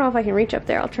 I don't know if I can reach up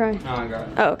there. I'll try. No, I got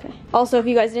it. Oh, okay. Also, if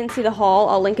you guys didn't see the haul,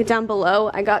 I'll link it down below.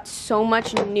 I got so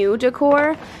much new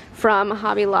decor from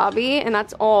Hobby Lobby, and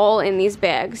that's all in these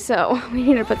bags, so we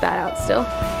need to put that out still.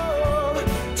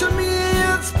 To me,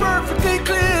 it's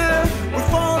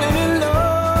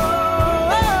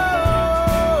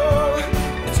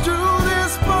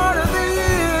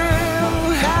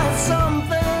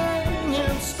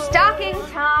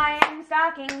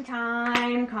stocking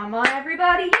time. Come on,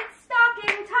 everybody, it's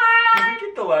stocking Did time. you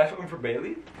get the last one for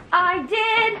Bailey? I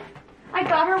did. I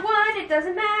got her one. It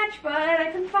doesn't match, but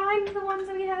I can find the ones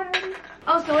that we had already.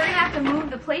 Oh, so we're gonna have to move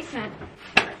the placement.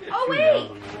 Oh wait!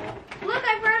 Look,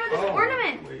 I forgot about this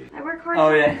ornament. Wait. I work hard.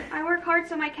 Oh, yeah. I work hard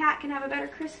so my cat can have a better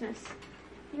Christmas.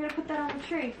 You gotta put that on the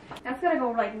tree. That's gotta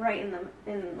go like right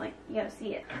in like you gotta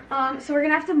see it. So we're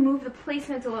gonna have to move the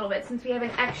placements a little bit since we have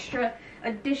an extra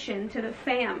addition to the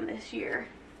fam this year.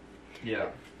 Yeah.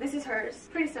 This is hers.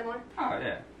 Pretty similar. Oh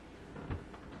yeah.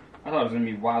 I thought it was gonna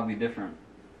be wildly different.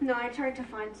 No, I tried to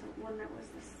find one that was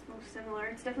this most similar.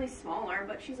 It's definitely smaller,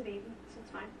 but she's a baby, so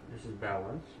it's fine. This is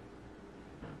balance.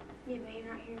 Yeah, but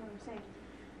you're not hearing what I'm saying.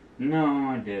 No,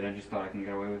 I did. I just thought I can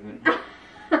get away with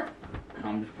it.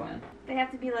 I'm just playing. They have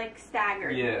to be like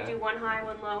staggered. Yeah. Do one high,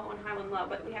 one low, one high, one low,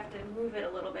 but we have to move it a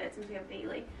little bit since we have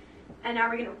Bailey. And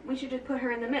now we should just put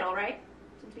her in the middle, right?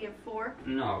 Since we have 4.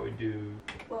 No, we do.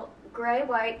 Well, gray,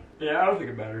 white. Yeah, I don't think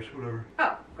it matters. Whatever.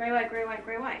 Oh, gray, white, gray, white,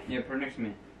 gray, white. Yeah, put her next to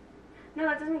me. No,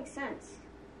 that doesn't make sense.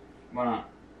 Why not?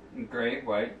 Gray,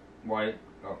 white, white.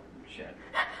 Oh, shit.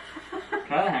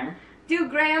 Can I have a hammer? Do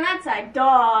gray on that side.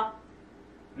 Duh.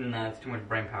 No, it's too much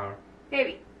brain power.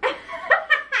 Baby.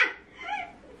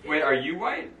 Wait, are you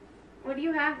white? What do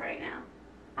you have right now?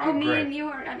 I'm me gray. and you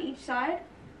are on each side?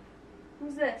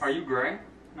 Who's this? Are you gray?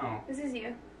 No. This is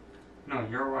you. No,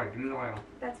 you're white. Give me the white one.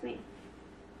 That's me.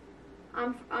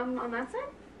 I'm on that side?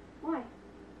 Why?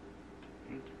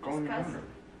 Go in Just 'cause. order.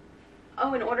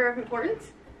 Oh, in order of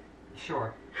importance?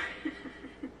 Sure.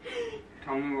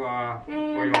 Tell me where you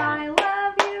And I want.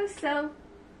 love you so.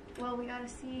 Well, we gotta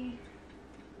see.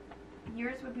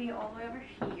 Yours would be all the way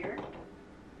over here.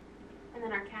 And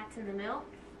then our cat's in the middle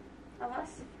of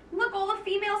us. Look, all the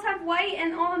females have white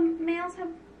and all the males have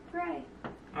gray.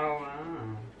 Oh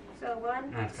wow. So 1,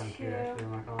 That's kind of cute 2, actually.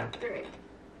 I'm not gonna lie. 3.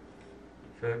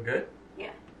 So good?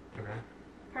 Yeah. Okay.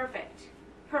 Perfect.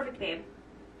 Perfect, babe.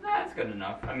 That's good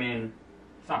enough. I mean,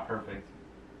 it's not perfect.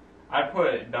 I'd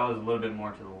put Bella's a little bit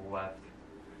more to the left.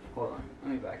 Hold on,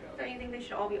 let me back up. Don't you think they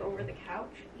should all be over the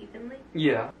couch evenly?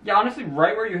 Yeah. Yeah, honestly,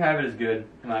 right where you have it is good,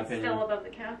 in my opinion. Still above the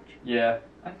couch? Yeah,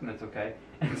 I think that's okay.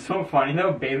 It's so funny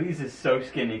though, Bailey's is so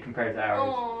skinny compared to ours.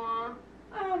 Aww.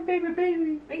 Oh, baby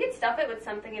Bailey. We could stuff it with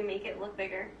something and make it look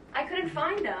bigger. I couldn't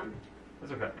find them.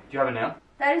 That's okay. Do you have a nail?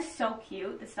 That is so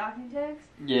cute, the stocking tags.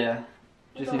 Yeah.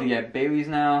 Just need to get Bailey's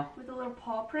now. With the little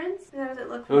paw prints. How does it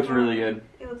look? It looks really good.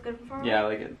 It looks good from far away? Yeah, I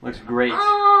like it. Looks great.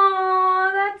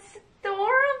 Aww, that's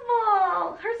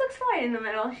adorable. Hers looks fine in the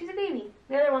middle. She's a baby.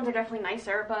 The other ones are definitely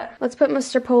nicer, but... Let's put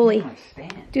Mr. Polly. Oh,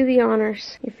 stand. Do the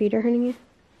honors. Your feet are hurting you?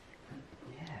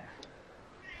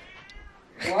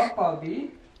 Yeah. Well,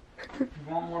 Bobby, you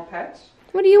want more pets?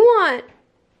 What do you want?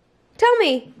 Tell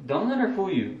me. Don't let her fool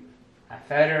you. I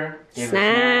fed her, gave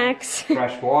Snacks. her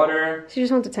snacks, fresh water. She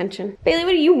just wants attention. Bailey,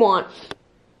 what do you want?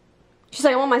 She's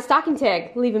like, I want my stocking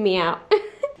tag, leaving me out.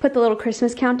 Put the little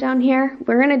Christmas countdown here.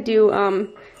 We're gonna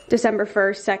do December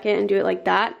 1st, 2nd, and do it like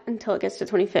that until it gets to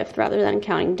 25th rather than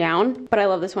counting down. But I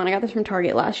love this one. I got this from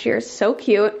Target last year. It's so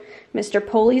cute. Mr.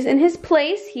 Polly's in his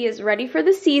place. He is ready for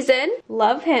the season.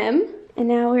 Love him. And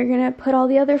now we're gonna put all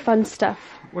the other fun stuff.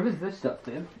 What is this stuff,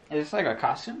 dude? Is this like a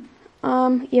costume?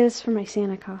 Yeah, this is for my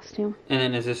Santa costume. And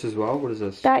then is this as well? What is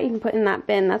this? That you can put in that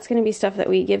bin. That's going to be stuff that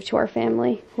we give to our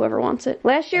family, whoever wants it.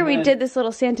 Last year we did this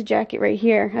little Santa jacket right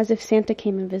here, as if Santa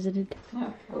came and visited. Yeah,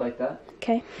 I like that.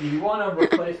 Okay. You want to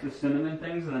replace the cinnamon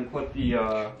things and then put the,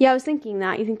 Yeah, I was thinking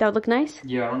that. You think that would look nice?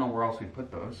 Yeah, I don't know where else we'd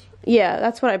put those. Yeah,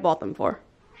 that's what I bought them for.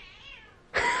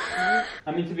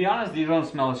 I mean, to be honest, these don't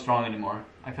smell as strong anymore.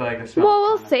 I feel like the smell. Well,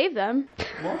 we'll save them.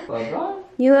 What the God?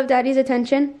 You love Daddy's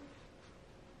attention?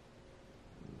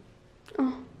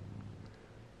 Oh.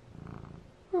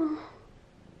 Oh.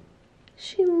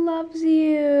 She loves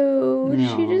you.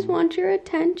 No. She just wants your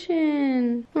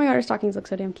attention. Oh my god, her stockings look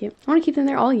so damn cute. I want to keep them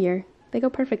there all year. They go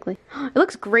perfectly. It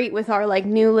looks great with our like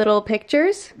new little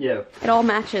pictures. Yeah. It all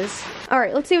matches. All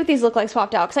right, let's see what these look like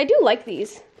swapped out. Because I do like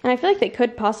these. And I feel like they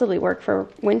could possibly work for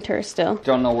winter still.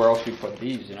 Don't know where else we put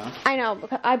these, you know? I know,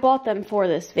 because I bought them for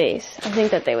this vase. I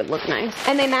think that they would look nice.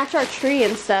 And they match our tree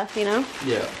and stuff, you know?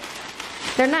 Yeah.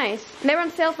 They're nice. And they were on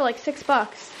sale for like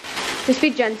 $6. Just be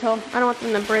gentle. I don't want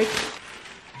them to break.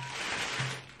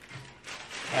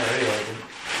 I already like it.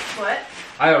 What?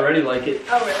 I already like it.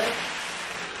 Oh, really?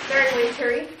 Very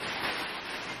wintry.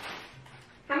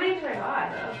 How many do I buy,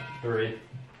 though? 3.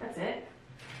 That's it?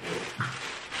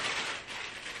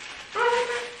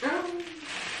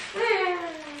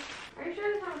 Are you sure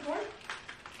there's not 4?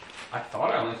 I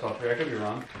thought I only saw 3. I could be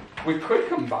wrong. We could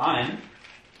combine.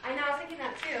 I know, I was thinking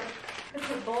that too. This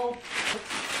is a bowl.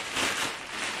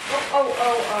 Oh.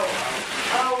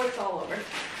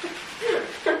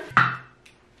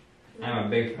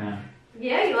 big fan.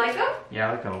 Yeah, you like them? Yeah,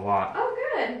 I like it a lot. Oh,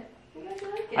 good. You guys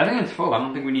like it. I think it's full. I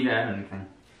don't think we need to add anything.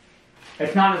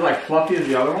 It's not as like fluffy as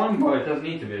the other one, but it does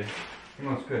need to be. It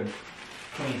looks good.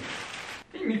 Clean. I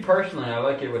think me personally, I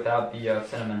like it without the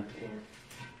cinnamon. Yeah.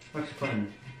 Looks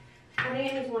clean. I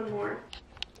think it needs one more.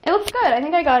 It looks good. I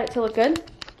think I got it to look good.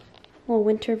 Little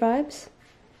winter vibes.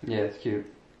 Yeah, it's cute.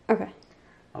 Okay.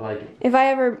 I like it. If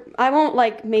I won't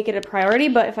like make it a priority,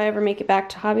 but if I ever make it back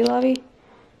to Hobby Lobby,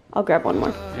 I'll grab one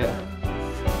more. Yeah.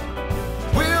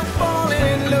 We're falling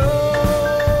in love.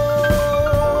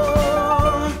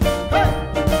 Hey.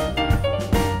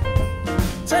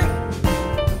 Take.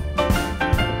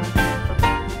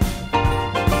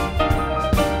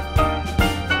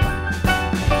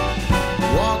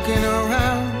 Walking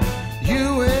around,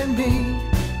 you and me.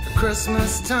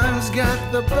 Christmas time's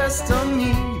got the best of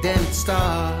me. Then it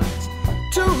starts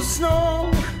to snow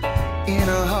in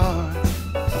our hearts.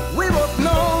 We both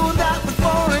know that we're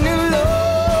falling in love.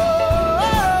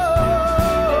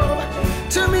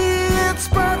 To me, it's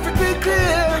perfectly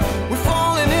clear we're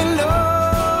falling in love.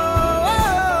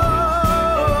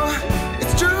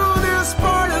 It's true this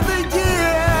part of the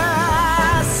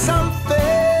year,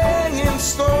 something in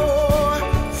store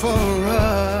for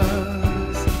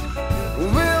us.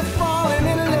 We're falling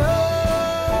in love.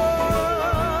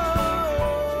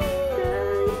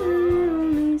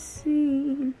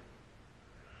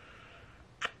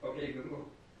 Okay, Google.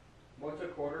 What's a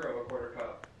quarter of a quarter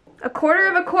cup? A quarter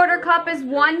of a quarter cup is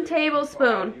 1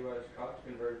 tablespoon. U.S. cups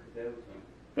converted to tablespoon.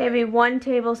 Baby, 1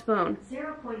 tablespoon.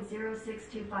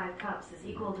 0.0625 cups is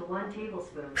equal to 1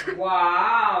 tablespoon.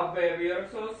 Wow, baby, you're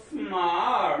so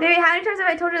smart. Baby, how many times have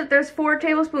I told you that there's 4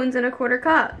 tablespoons in a quarter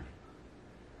cup?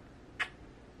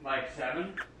 Like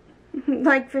 7?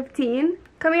 Like 15?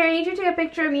 Come here, I need you to take a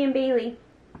picture of me and Bailey.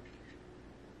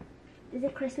 Is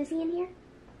it Christmassy in here?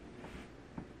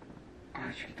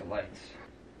 I should get the lights.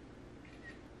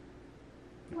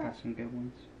 Got some good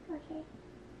ones. Okay.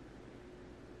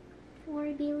 Don't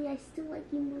worry, Bailey, I still like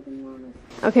you more than Mama's.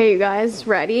 Okay, you guys,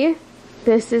 ready?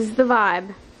 This is the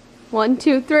vibe. 1,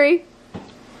 2, 3.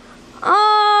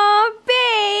 Aww,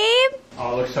 babe!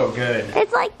 Oh, it looks so good.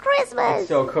 It's like Christmas! It's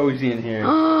so cozy in here.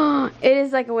 It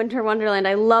is like a winter wonderland.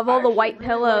 I love all the white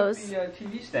pillows. I like the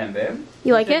TV stand, babe.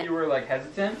 You like said it? You were like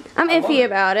hesitant. I'm I love iffy it.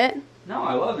 about it. No,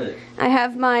 I love it. I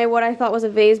have my, what I thought was a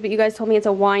vase, but you guys told me it's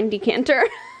a wine decanter.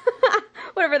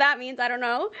 Whatever that means, I don't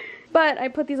know. But I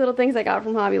put these little things I got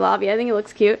from Hobby Lobby. I think it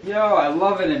looks cute. Yo, I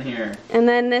love it in here. And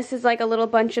then this is like a little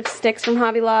bunch of sticks from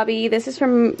Hobby Lobby. This is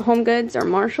from Home Goods or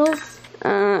Marshalls.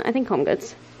 I think Home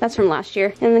Goods. That's from last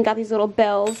year. And then got these little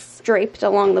bells draped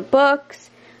along the books.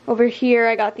 Over here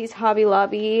I got these Hobby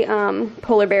Lobby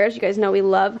polar bears. You guys know we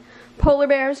love polar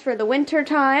bears for the winter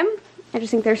time. I just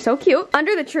think they're so cute.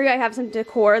 Under the tree I have some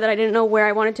decor that I didn't know where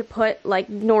I wanted to put, like,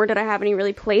 nor did I have any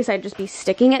really place. I'd just be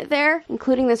sticking it there,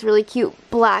 including this really cute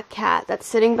black cat that's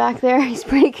sitting back there. He's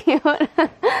pretty cute.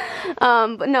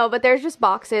 But there's just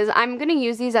boxes. I'm gonna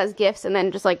use these as gifts and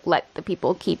then just like let the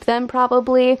people keep them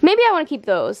probably. Maybe I want to keep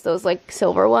those like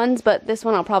silver ones, but this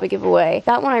one I'll probably give away.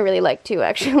 That one I really like too,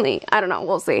 actually. I don't know,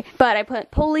 we'll see. But I put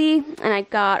pulley and I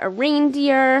got a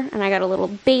reindeer and I got a little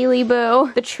Bailey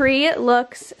boo. The tree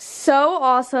looks so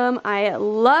awesome. I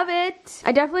love it.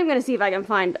 I definitely am gonna see if I can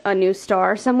find a new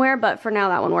star somewhere, but for now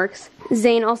that one works.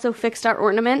 Zane also fixed our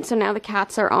ornament, so now the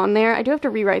cats are on there. I do have to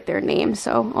rewrite their names,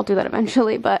 so I'll do that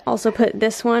eventually, but also put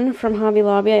this one from Hobby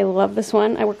Lobby. I love this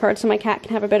one. I work hard so my cat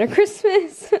can have a better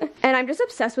Christmas. And I'm just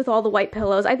obsessed with all the white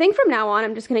pillows. I think from now on,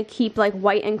 I'm just gonna keep like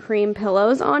white and cream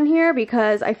pillows on here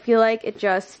because I feel like it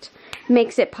just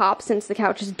makes it pop since the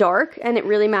couch is dark and it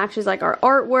really matches like our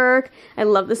artwork. I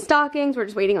love the stockings. We're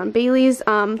just waiting on Bailey's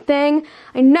thing.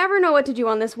 I never know what to do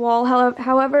on this wall,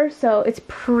 however, so it's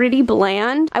pretty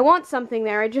bland. I want something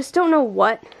there, I just don't know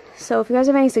what. So if you guys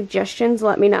have any suggestions,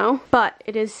 let me know. But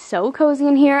it is so cozy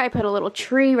in here. I put a little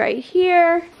tree right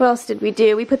here. What else did we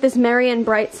do? We put this Merry and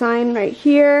Bright sign right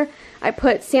here. I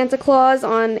put Santa Claus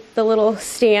on the little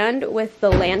stand with the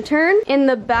lantern. In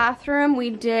the bathroom, we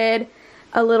did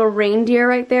a little reindeer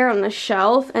right there on the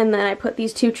shelf, and then I put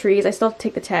these 2 trees. I still have to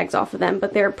take the tags off of them,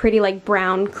 but they're pretty like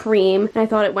brown cream, and I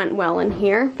thought it went well in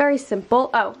here. Very simple.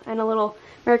 Oh, and a little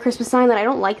Merry Christmas sign that I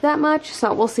don't like that much,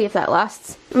 so we'll see if that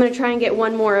lasts. I'm gonna try and get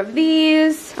one more of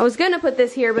these. I was gonna put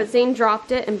this here, but Zane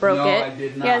dropped it and broke it. No, I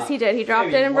did not. Yes, he did. He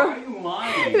dropped it and broke it.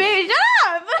 Why are you lying? Baby, shut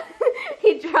up!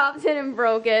 He dropped it and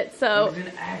broke it, so It was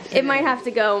an accident. it might have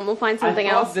to go, and we'll find something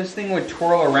I thought else. this thing would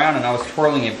twirl around, and I was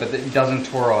twirling it, but it doesn't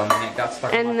twirl, and then it got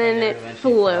stuck in my And then finger, it and then she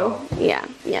flew. fell. Yeah,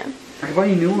 yeah. I can buy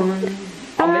you a new one.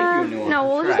 I'll make you a new one. No,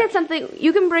 No, we'll just get something.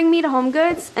 You can bring me to Home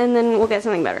Goods, and then we'll get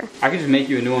something better. I could just make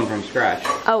you a new one from scratch.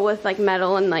 Oh, with like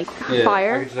metal and like Yeah,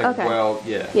 fire? I could just, like, okay. Well,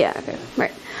 yeah. Yeah, okay,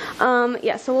 right.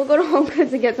 Yeah, so we'll go to Home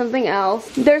Goods and get something else.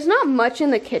 There's not much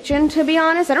in the kitchen, to be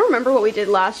honest. I don't remember what we did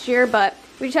last year, but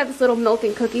we just have this little milk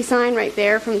and cookie sign right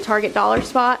there from Target Dollar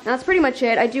Spot. That's pretty much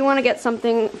it. I do want to get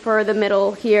something for the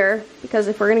middle here, because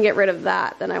if we're going to get rid of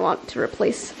that, then I want to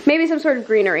replace maybe some sort of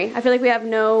greenery. I feel like we have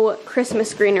no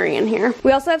Christmas greenery in here.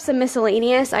 We also have some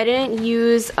miscellaneous. I didn't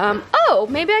use, oh,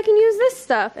 maybe I can use this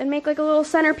stuff and make like a little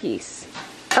centerpiece.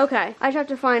 Okay, I just have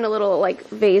to find a little like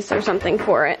vase or something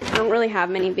for it. I don't really have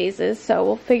many vases, so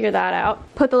we'll figure that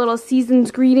out. Put the little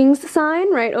season's greetings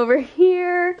sign right over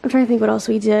here. I'm trying to think what else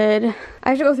we did. I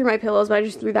have to go through my pillows, but I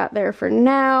just threw that there for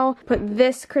now. Put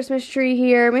this Christmas tree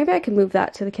here. Maybe I can move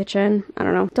that to the kitchen. I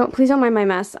don't know. Please don't mind my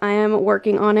mess. I am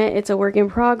working on it. It's a work in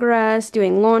progress,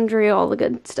 doing laundry, all the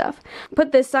good stuff.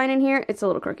 Put this sign in here. It's a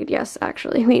little crooked, yes,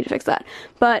 actually. We need to fix that.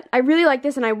 But I really like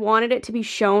this, and I wanted it to be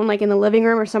shown like in the living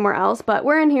room or somewhere else, but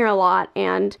we're in here a lot,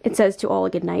 and it says to all a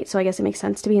good night, so I guess it makes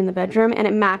sense to be in the bedroom, and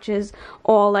it matches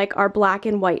all like our black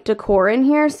and white decor in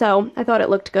here, so I thought it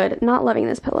looked good. Not loving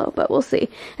this pillow, but we'll see.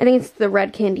 I think it's the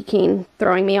red candy cane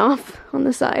throwing me off on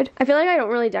the side. I feel like I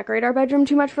don't really decorate our bedroom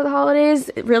too much for the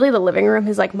holidays. Really, the living room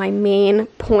is like my main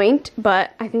point,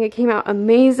 but I think it came out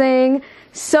amazing.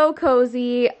 So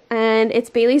cozy, and it's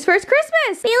Bailey's first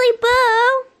Christmas. Bailey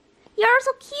Boo! You're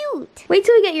so cute. Wait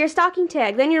till we get your stocking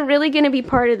tag, then you're really gonna be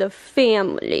part of the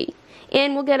family.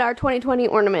 And we'll get our 2020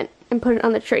 ornament and put it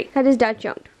on the tree. That is Dad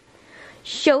Jones.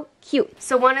 So cute.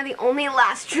 So one of the only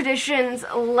last traditions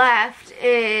left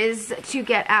is to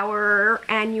get our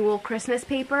annual Christmas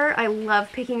paper. I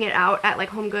love picking it out at like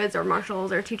Home Goods or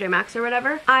Marshalls or TJ Maxx or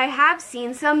whatever. I have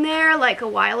seen some there like a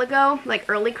while ago, like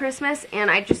early Christmas,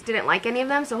 and I just didn't like any of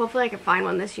them, so hopefully I can find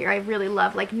one this year. I really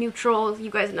love like neutrals, you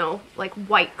guys know, like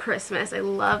white Christmas. I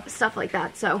love stuff like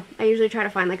that, so I usually try to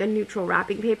find like a neutral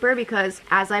wrapping paper, because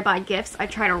as I buy gifts, I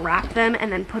try to wrap them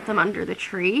and then put them under the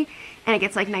tree, and it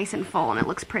gets like nice and full and it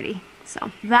looks pretty.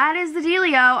 So that is the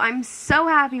dealio. I'm so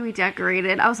happy we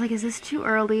decorated. I was like, is this too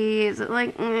early? Is it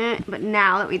like, But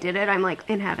now that we did it, I'm like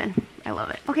in heaven. I love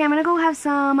it. Okay, I'm gonna go have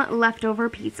some leftover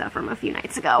pizza from a few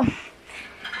nights ago.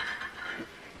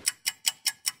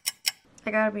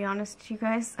 I gotta be honest, you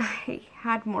guys, I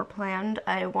had more planned.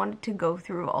 I wanted to go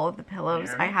through all of the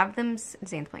pillows. I have them,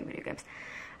 Zane's playing video games.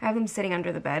 I have them sitting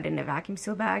under the bed in a vacuum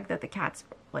seal bag that the cats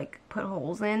like put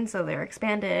holes in, so they're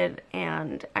expanded,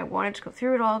 and I wanted to go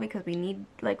through it all because we need,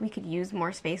 like, we could use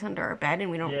more space under our bed,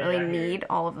 and we don't really need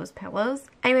all of those pillows.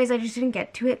 Anyways, I just didn't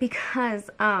get to it because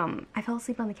I fell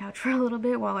asleep on the couch for a little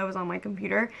bit while I was on my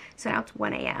computer, so now it's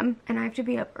 1 a.m. and I have to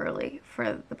be up early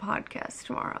for the podcast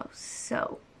tomorrow,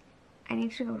 so I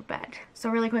need to go to bed. So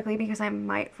really quickly, because I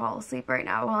might fall asleep right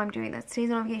now while I'm doing this,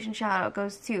 today's notification shout out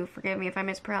goes to, forgive me if I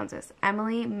mispronounce this,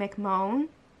 Emily McMahon.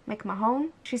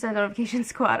 She said notification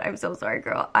squad. I'm so sorry,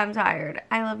 girl. I'm tired.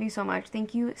 I love you so much.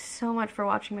 Thank you so much for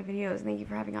watching my videos. Thank you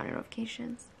for having on your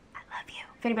notifications. I love you.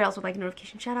 If anybody else would like a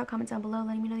notification shout out, comment down below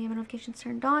letting me know you have notifications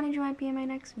turned on and you might be in my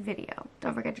next video.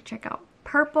 Don't forget to check out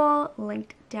Purple,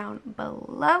 linked down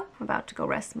below. I'm about to go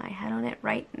rest my head on it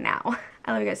right now.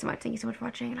 I love you guys so much. Thank you so much for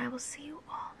watching, and I will see you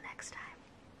all next time.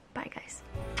 Bye, guys.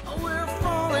 We're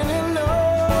falling in